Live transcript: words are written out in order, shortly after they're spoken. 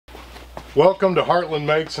Welcome to Heartland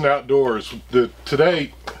Makes and Outdoors.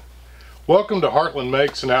 Welcome to Heartland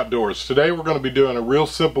Makes and Outdoors. Today we're going to be doing a real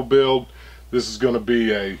simple build. This is going to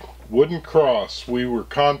be a wooden cross. We were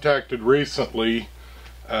contacted recently.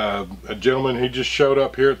 A gentleman, he just showed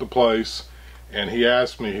up here at the place and he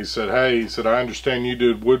asked me, he said, hey, I understand you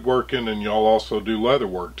do woodworking and y'all also do leather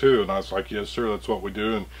work too. And I was like, yes sir, that's what we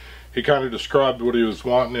do. And he kind of described what he was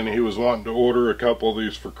wanting, and he was wanting to order a couple of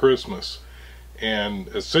these for Christmas. And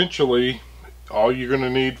essentially all you're going to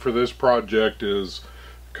need for this project is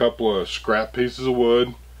a couple of scrap pieces of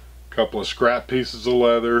wood, a couple of scrap pieces of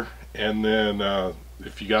leather, and then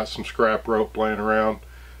if you got some scrap rope laying around,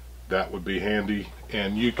 that would be handy.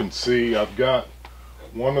 And you can see I've got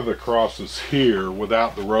one of the crosses here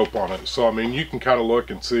without the rope on it, so I mean you can kind of look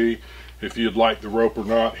and see if you'd like the rope or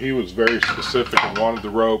not. He was very specific and wanted the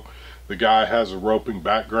rope. The guy has a roping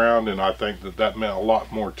background, and I think that meant a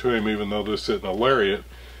lot more to him. Even though this isn't a lariat,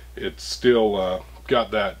 it's still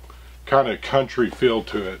got that kind of country feel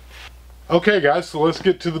to it. Okay guys, so let's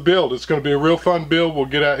get to the build. It's going to be a real fun build. We'll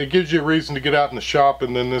get out, it gives you a reason to get out in the shop,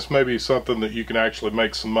 and then this may be something that you can actually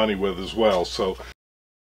make some money with as well. So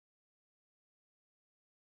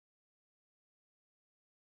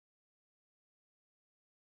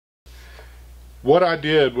what I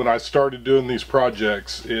did when I started doing these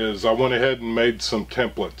projects is I went ahead and made some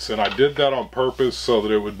templates, and I did that on purpose so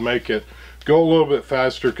that it would make it go a little bit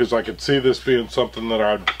faster, because I could see this being something that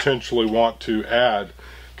I'd potentially want to add,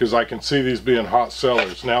 because I can see these being hot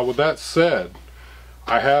sellers. Now with that said,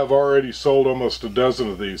 I have already sold almost a dozen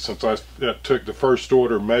of these since I took the first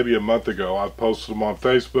order maybe a month ago. I've posted them on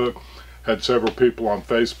Facebook, had several people on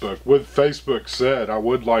Facebook. With Facebook said, I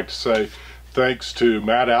would like to say thanks to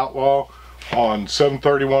Matt Outlaw on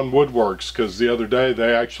 731 Woodworks, because the other day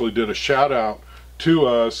they actually did a shout out to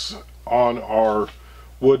us on our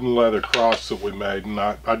wooden leather cross that we made, and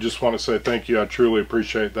I just want to say thank you. I truly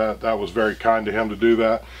appreciate that. That was very kind to him to do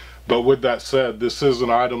that. But with that said, this is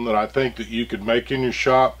an item that I think that you could make in your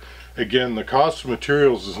shop. Again, the cost of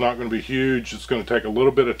materials is not going to be huge. It's going to take a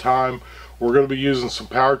little bit of time. We're going to be using some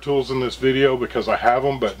power tools in this video because I have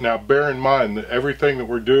them, but now bear in mind that everything that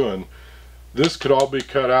we're doing, this could all be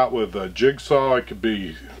cut out with a jigsaw. It could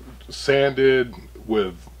be sanded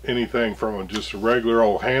with anything from just a regular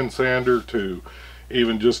old hand sander to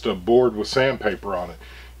even just a board with sandpaper on it.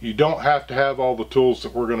 You don't have to have all the tools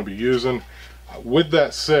that we're going to be using. With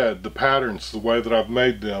that said, the patterns, the way that I've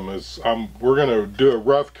made them is we're going to do a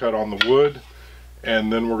rough cut on the wood,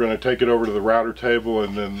 and then we're going to take it over to the router table,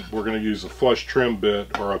 and then we're going to use a flush trim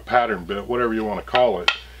bit or a pattern bit, whatever you want to call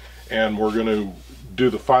it, and we're going to do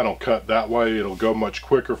the final cut that way. It'll go much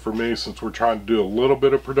quicker for me since we're trying to do a little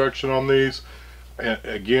bit of production on these. And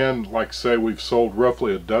again, like I say, we've sold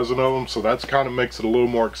roughly a dozen of them, so that's kind of makes it a little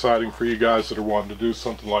more exciting for you guys that are wanting to do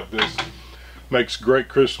something like this. Makes great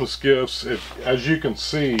Christmas gifts. As you can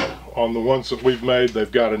see on the ones that we've made,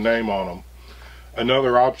 they've got a name on them.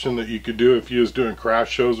 Another option that you could do if you was doing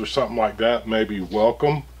craft shows or something like that, maybe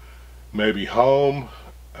welcome, maybe home,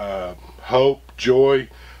 hope, joy.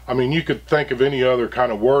 I mean, you could think of any other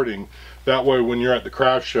kind of wording. That way when you're at the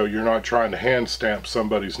craft show, you're not trying to hand stamp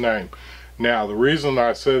somebody's name. Now, the reason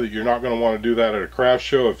I say that you're not going to want to do that at a craft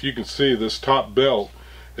show, if you can see, this top belt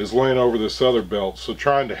is laying over this other belt, so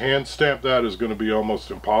trying to hand stamp that is going to be almost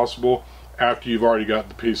impossible after you've already got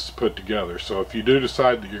the pieces put together. So if you do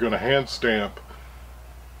decide that you're going to hand stamp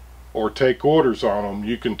or take orders on them,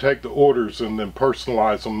 you can take the orders and then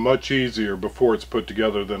personalize them much easier before it's put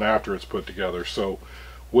together than after it's put together. So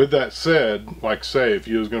with that said, like say, if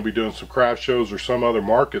you was going to be doing some craft shows or some other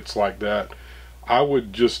markets like that, I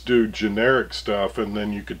would just do generic stuff, and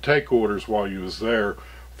then you could take orders while you was there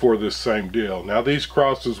for this same deal. Now these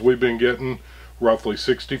crosses, we've been getting roughly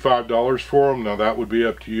 $65 for them. Now that would be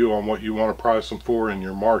up to you on what you want to price them for in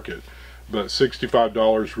your market, but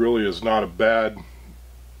 $65 really is not a bad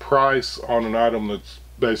price on an item that's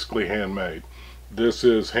basically handmade. This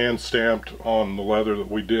is hand stamped on the leather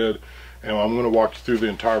that we did, and I'm going to walk you through the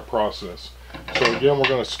entire process. So again, we're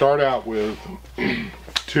going to start out with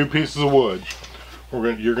 2 pieces of wood.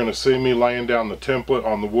 You're going to see me laying down the template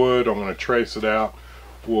on the wood. I'm going to trace it out.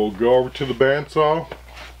 We'll go over to the bandsaw,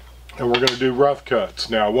 and we're going to do rough cuts.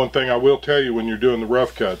 Now, one thing I will tell you when you're doing the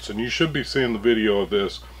rough cuts, and you should be seeing the video of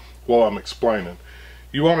this while I'm explaining,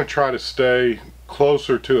 you want to try to stay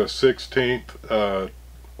closer to a 1/16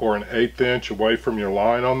 or an 1/8 inch away from your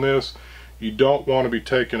line on this. You don't want to be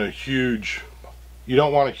taking you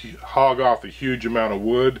don't want to hog off a huge amount of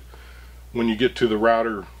wood when you get to the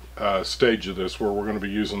router stage of this, where we're going to be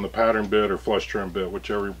using the pattern bit or flush trim bit,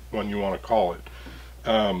 whichever one you want to call it.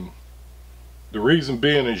 The reason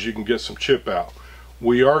being is you can get some chip out.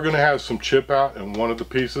 We are going to have some chip out in one of the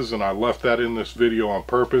pieces, and I left that in this video on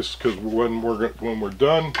purpose because when we're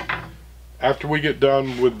done, after we get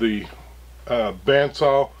done with the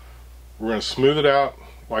bandsaw, we're going to smooth it out,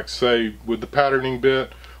 like say with the patterning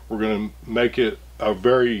bit. We're going to make it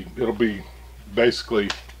it'll be basically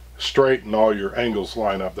straight and all your angles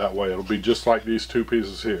line up that way. It'll be just like these two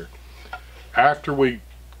pieces here. After we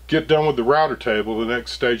get done with the router table, the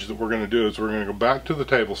next stage that we're going to do is we're going to go back to the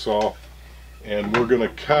table saw, and we're going to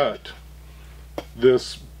cut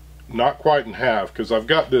this not quite in half, because I've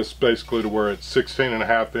got this basically to where it's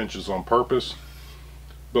 16.5 inches on purpose,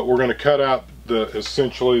 but we're going to cut out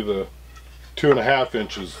essentially the 2.5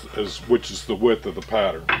 inches, which is the width of the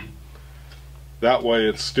pattern. That way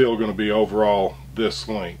it's still going to be overall this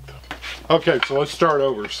length. Okay, so let's start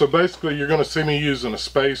over. So basically you're going to see me using a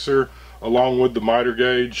spacer along with the miter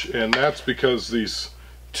gauge, and that's because these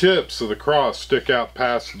tips of the cross stick out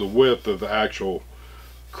past the width of the actual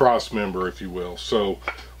cross member, if you will. So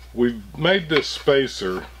we've made this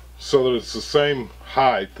spacer so that it's the same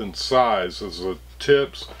height and size as the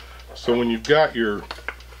tips. So when you've got your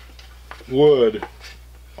wood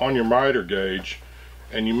on your miter gauge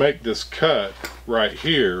and you make this cut right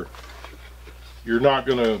here, you're not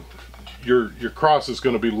gonna, your cross is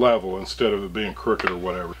going to be level instead of it being crooked or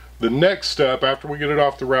whatever. The next step, after we get it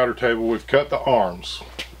off the router table, we've cut the arms,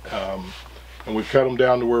 and we've cut them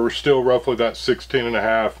down to where we're still roughly that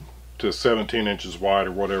 16.5 to 17 inches wide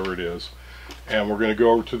or whatever it is. And we're going to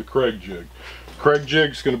go over to the Craig jig. Craig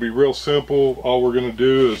jig is going to be real simple. All we're going to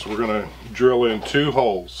do is we're going to drill in 2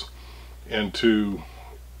 holes into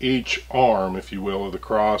each arm, if you will, of the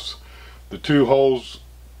cross. The 2 holes,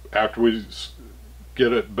 after we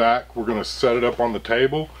get it back, we're going to set it up on the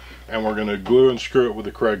table, and we're going to glue and screw it with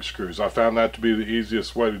the Craig screws. I found that to be the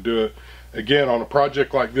easiest way to do it. Again, on a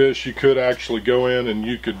project like this, you could actually go in and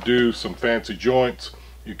you could do some fancy joints.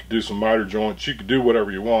 You could do some miter joints. You could do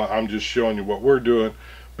whatever you want. I'm just showing you what we're doing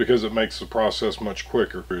because it makes the process much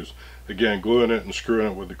quicker. Again, gluing it and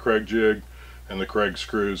screwing it with the Craig jig and the Craig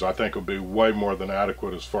screws, I think will be way more than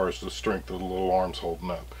adequate as far as the strength of the little arms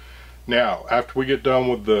holding up. Now, after we get done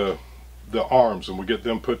with the arms and we get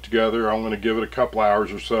them put together, I'm going to give it a couple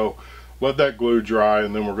hours or so, let that glue dry,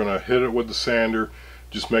 and then we're going to hit it with the sander.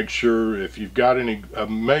 Just make sure if you've got a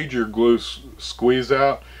major glue squeeze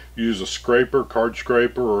out, use a scraper, card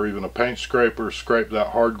scraper, or even a paint scraper. Scrape that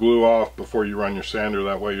hard glue off before you run your sander.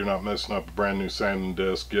 That way you're not messing up a brand new sanding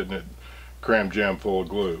disc, getting it cram jam full of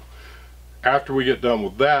glue. After we get done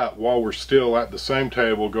with that, while we're still at the same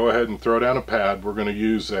table, go ahead and throw down a pad. We're going to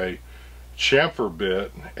use a chamfer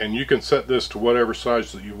bit, and you can set this to whatever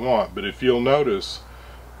size that you want, but if you'll notice,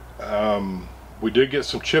 we did get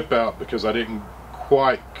some chip out because I didn't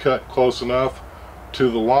quite cut close enough to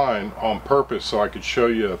the line on purpose so I could show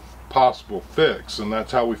you a possible fix. And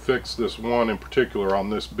that's how we fixed this one in particular on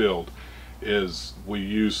this build, is we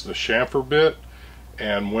used the chamfer bit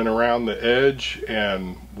and went around the edge,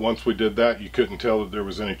 and once we did that, you couldn't tell that there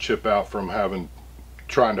was any chip out from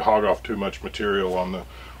trying to hog off too much material on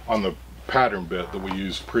the pattern bit that we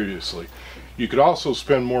used previously. You could also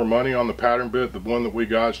spend more money on the pattern bit. The one that we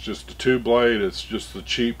got is just a 2-blade. It's just the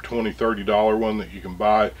cheap $20–$30 one that you can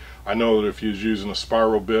buy. I know that if you was using a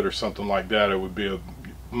spiral bit or something like that, it would be a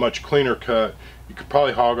much cleaner cut. You could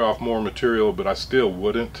probably hog off more material, but I still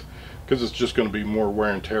wouldn't, because it's just going to be more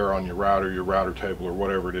wear and tear on your router table, or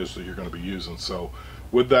whatever it is that you're going to be using. So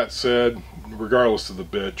with that said, regardless of the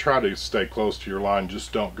bit, try to stay close to your line.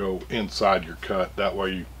 Just don't go inside your cut. That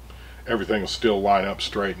way everything will still line up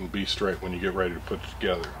straight and be straight when you get ready to put it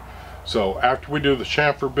together. So after we do the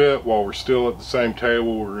chamfer bit, while we're still at the same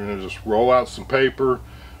table, we're going to just roll out some paper,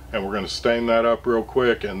 and we're going to stain that up real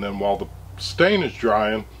quick. And then while the stain is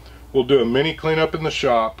drying, we'll do a mini cleanup in the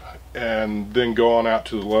shop, and then go on out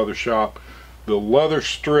to the leather shop. The leather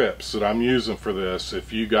strips that I'm using for this,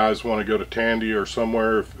 if you guys want to go to Tandy or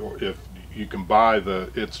somewhere, if you can buy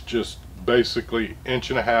it's just basically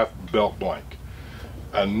 1.5 inch belt blank.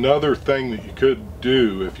 Another thing that you could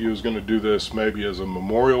do if you was going to do this maybe as a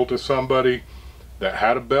memorial to somebody that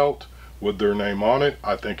had a belt with their name on it,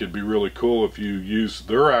 I think it'd be really cool if you use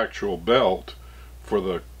their actual belt for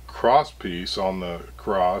the cross piece on the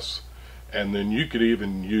cross, and then you could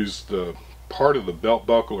even use the part of the belt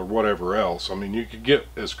buckle or whatever else. I mean, you could get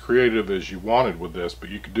as creative as you wanted with this, but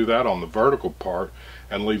you could do that on the vertical part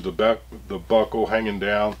and leave the buckle hanging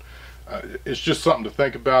down. It's just something to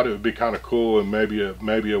think about. It would be kind of cool, and maybe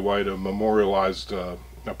a way to memorialize a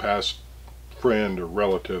past friend or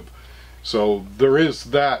relative. So there is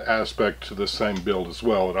that aspect to the same build as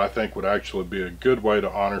well that I think would actually be a good way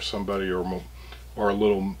to honor somebody, or or a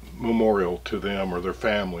little memorial to them or their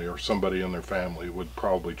family, or somebody in their family would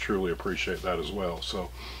probably truly appreciate that as well. So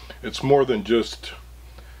it's more than just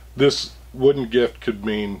this. Wooden gift could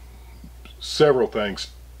mean several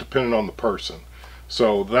things depending on the person.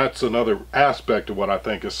 So that's another aspect of what I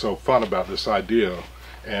think is so fun about this idea,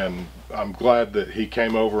 and I'm glad that he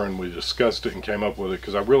came over and we discussed it and came up with it,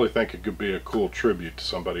 because I really think it could be a cool tribute to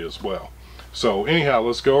somebody as well. So anyhow,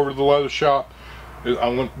 let's go over to the leather shop.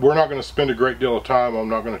 We're not going to spend a great deal of time. I'm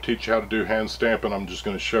not going to teach you how to do hand stamping. I'm just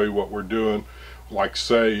going to show you what we're doing. Like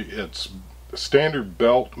say, it's standard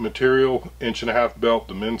belt material, 1.5 belt.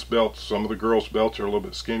 The men's belts, some of the girls' belts are a little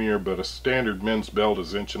bit skinnier, but a standard men's belt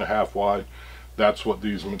is 1.5 wide. That's what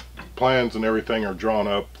these plans and everything are drawn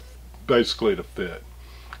up basically to fit.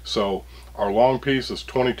 So our long piece is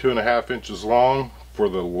 22.5 inches long for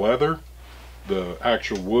the leather. The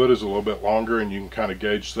actual wood is a little bit longer, and you can kind of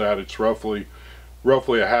gauge that. It's roughly a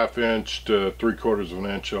 1/2 inch to 3/4 of an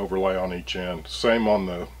inch overlay on each end. Same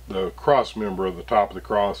on the cross member of the top of the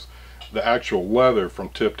cross. The actual leather from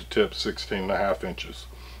tip to tip, 16.5 inches.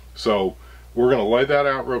 So we're going to lay that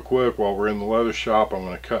out real quick while we're in the leather shop. I'm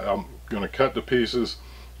going to cut the pieces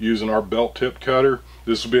using our belt tip cutter.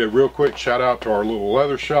 This will be a real quick shout out to our little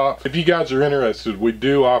leather shop. If you guys are interested, we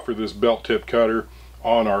do offer this belt tip cutter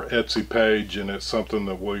on our Etsy page, and it's something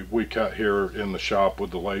that we cut here in the shop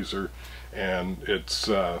with the laser, and it's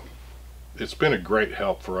been a great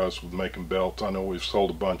help for us with making belts. I know we've sold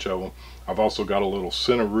a bunch of them. I've also got a little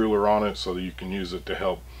center ruler on it so that you can use it to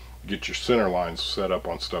help get your center lines set up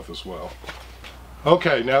on stuff as well.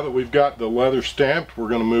 Okay, now that we've got the leather stamped, we're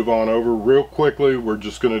going to move on over real quickly. We're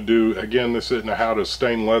just going to do, again, this isn't a how to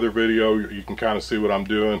stain leather video. You can kind of see what I'm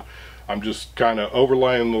doing. I'm just kind of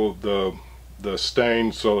overlaying the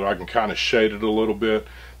stain so that I can kind of shade it a little bit.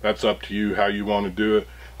 That's up to you how you want to do it.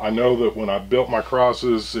 I know that when I built my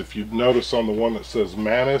crosses, if you notice on the one that says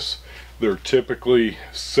Manus, they're typically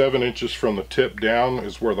 7 inches from the tip down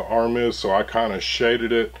is where the arm is, so I kind of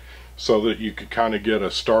shaded it so that you could kind of get a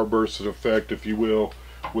starburst effect, if you will,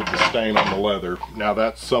 with the stain on the leather. Now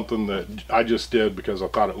that's something that I just did because I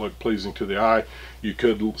thought it looked pleasing to the eye. You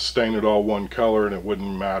could stain it all one color and it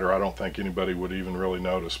wouldn't matter. I don't think anybody would even really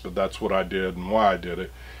notice, but that's what I did and why I did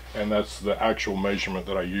it, and that's the actual measurement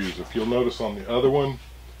that I use. If you'll notice on the other one,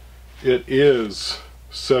 it is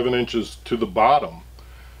 7 inches to the bottom.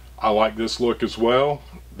 I like this look as well.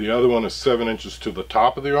 The other one is 7 inches to the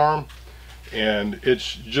top of the arm, and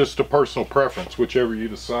it's just a personal preference, whichever you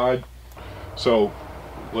decide. So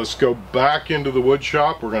let's go back into the wood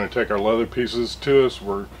shop. We're going to take our leather pieces to us.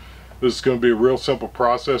 This is going to be a real simple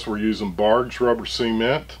process. We're using Barg's rubber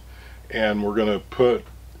cement, and we're going to put,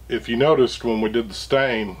 if you noticed when we did the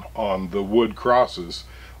stain on the wood crosses,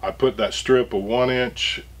 I put that strip of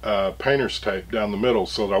 1-inch painter's tape down the middle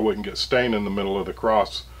so that I wouldn't get stain in the middle of the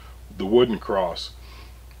cross, the wooden cross.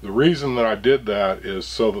 The reason that I did that is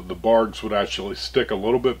so that the Bargs would actually stick a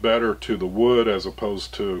little bit better to the wood as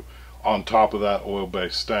opposed to on top of that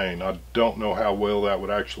oil-based stain. I don't know how well that would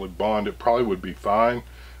actually bond. It probably would be fine,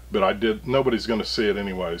 but nobody's going to see it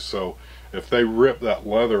anyway. So if they rip that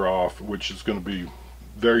leather off, which is going to be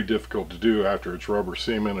very difficult to do after it's rubber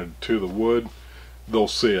cemented to the wood, they'll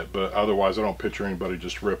see it, but otherwise I don't picture anybody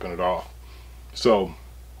just ripping it off. So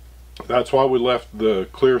that's why we left the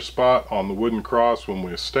clear spot on the wooden cross when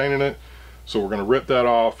we were staining it. So we're going to rip that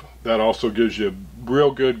off. That also gives you a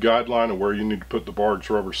real good guideline of where you need to put the Barg's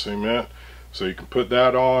rubber cement. So you can put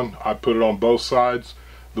that on. I put it on both sides.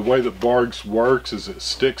 The way that Barg's works is it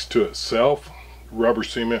sticks to itself, rubber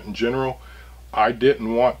cement in general. I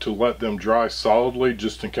didn't want to let them dry solidly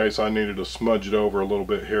just in case I needed to smudge it over a little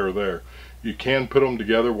bit here or there. You can put them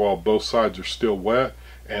together while both sides are still wet,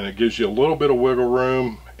 and it gives you a little bit of wiggle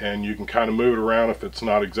room, and you can kind of move it around if it's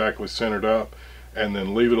not exactly centered up, and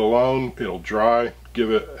then leave it alone. It'll dry. Give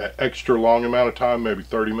it an extra long amount of time, maybe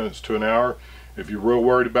 30 minutes to an hour. If you're real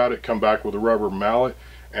worried about it, come back with a rubber mallet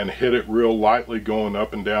and hit it real lightly going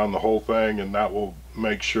up and down the whole thing, and that will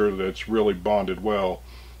make sure that it's really bonded well,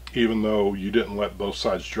 even though you didn't let both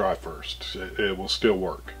sides dry first. It will still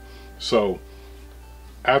work. So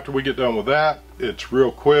after we get done with that, it's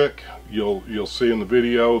real quick. You'll see in the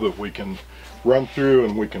video that we can run through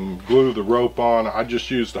and we can glue the rope on. I just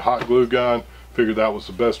used a hot glue gun. Figured that was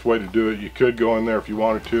the best way to do it. You could go in there if you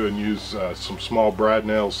wanted to and use some small brad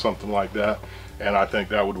nails, something like that, and I think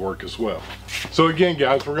that would work as well. So again,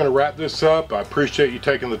 guys, we're going to wrap this up. I appreciate you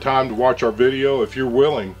taking the time to watch our video. If you're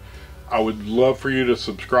willing, I would love for you to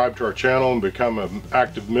subscribe to our channel and become an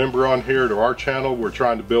active member on here to our channel. We're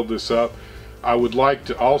trying to build this up. I would like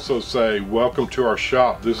to also say welcome to our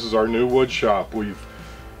shop. This is our new wood shop.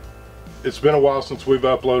 It's been a while since we've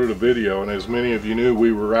uploaded a video, and as many of you knew,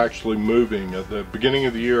 we were actually moving. At the beginning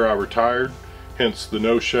of the year I retired, hence the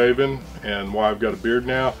no shaving and why I've got a beard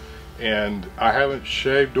now. And I haven't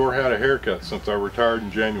shaved or had a haircut since I retired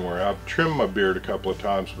in January. I've trimmed my beard a couple of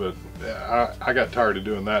times, but I got tired of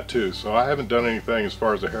doing that too. So I haven't done anything as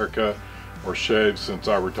far as a haircut or shave since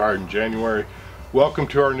I retired in January. Welcome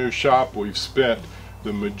to our new shop. We've spent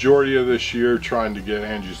the majority of this year trying to get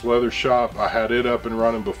Angie's Leather Shop. I had it up and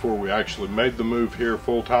running before we actually made the move here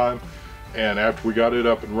full time, and after we got it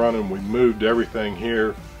up and running, we moved everything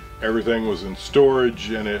here. Everything was in storage,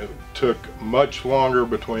 and it took much longer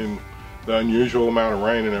between the unusual amount of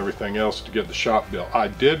rain and everything else to get the shop built. I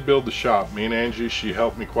did build the shop. Me and Angie, she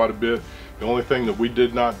helped me quite a bit. The only thing that we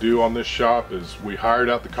did not do on this shop is we hired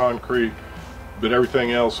out the concrete, but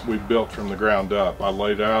everything else we built from the ground up. I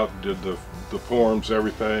laid out, did the forms,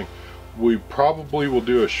 everything. We probably will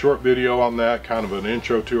do a short video on that, kind of an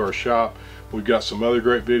intro to our shop. We've got some other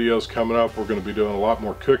great videos coming up. We're going to be doing a lot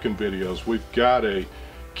more cooking videos. We've got a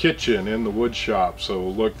kitchen in the wood shop, so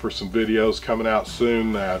look for some videos coming out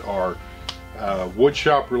soon that are wood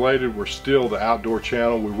shop related. We're still the outdoor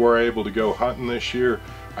channel. We were able to go hunting this year.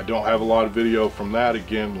 I don't have a lot of video from that.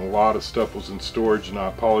 Again, a lot of stuff was in storage, and I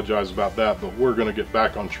apologize about that, but we're going to get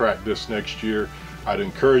back on track this next year. I'd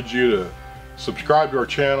encourage you to subscribe to our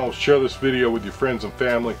channel, share this video with your friends and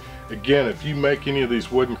family. Again, if you make any of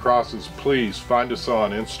these wooden crosses, please find us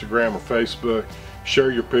on Instagram or Facebook.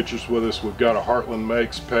 Share your pictures with us. We've got a Heartland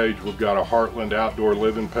Makes page. We've got a Heartland Outdoor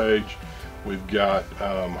Living page. We've got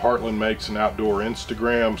Heartland Makes an Outdoor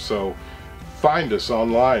Instagram. So find us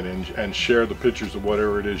online and share the pictures of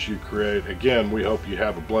whatever it is you create. Again, we hope you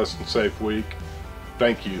have a blessed and safe week.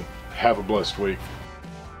 Thank you. Have a blessed week.